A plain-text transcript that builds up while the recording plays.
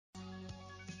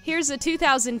Here's a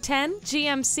 2010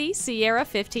 GMC Sierra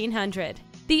 1500.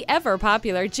 The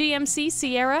ever-popular GMC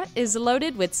Sierra is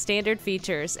loaded with standard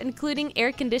features, including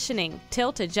air conditioning,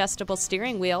 tilt-adjustable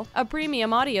steering wheel, a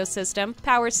premium audio system,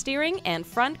 power steering, and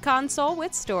front console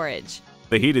with storage.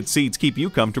 The heated seats keep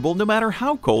you comfortable no matter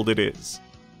how cold it is.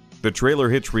 The trailer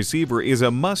hitch receiver is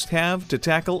a must-have to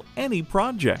tackle any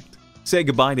project. Say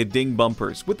goodbye to ding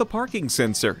bumpers with the parking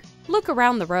sensor. Look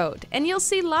around the road and you'll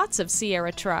see lots of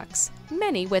Sierra trucks,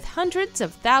 many with hundreds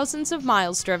of thousands of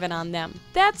miles driven on them.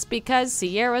 That's because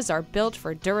Sierras are built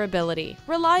for durability,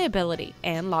 reliability,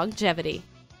 and longevity.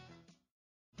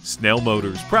 Snell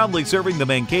Motors, proudly serving the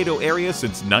Mankato area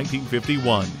since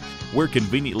 1951. We're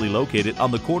conveniently located on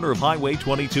the corner of Highway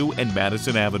 22 and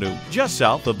Madison Avenue, just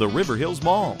south of the River Hills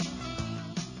Mall.